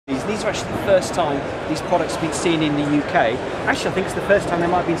these are actually the first time these products have been seen in the UK. Actually, I think it's the first time they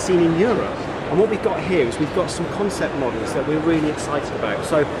might have been seen in Europe. And what we've got here is we've got some concept models that we're really excited about.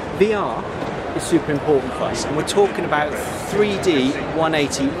 So VR is super important for us, and we're talking about 3D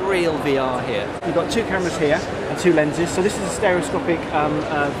 180 real VR here. We've got two cameras here and two lenses. So this is a stereoscopic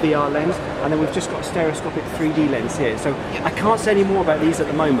VR lens, and then we've just got a stereoscopic 3D lens here. So I can't say any more about these at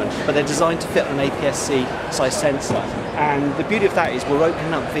the moment, but they're designed to fit an APS-C size sensor. And the beauty of that is we're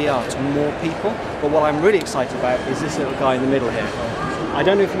opening up VR to more people. But what I'm really excited about is this little guy in the middle here. I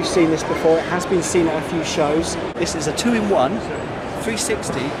don't know if you've seen this before. It has been seen at a few shows. This is a 2-in-1.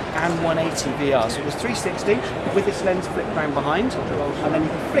 360 and 180 VR. So there's 360 with this lens flipped around behind, and then you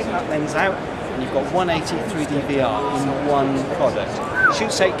can flick that lens out and you've got 180 3D VR in one product.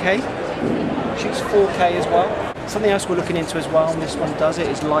 Shoots 8K, shoots 4K as well. Something else we're looking into as well, and this one does it,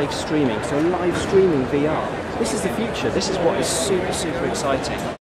 is live streaming. So live streaming VR. This is the future. This is what is super, super exciting.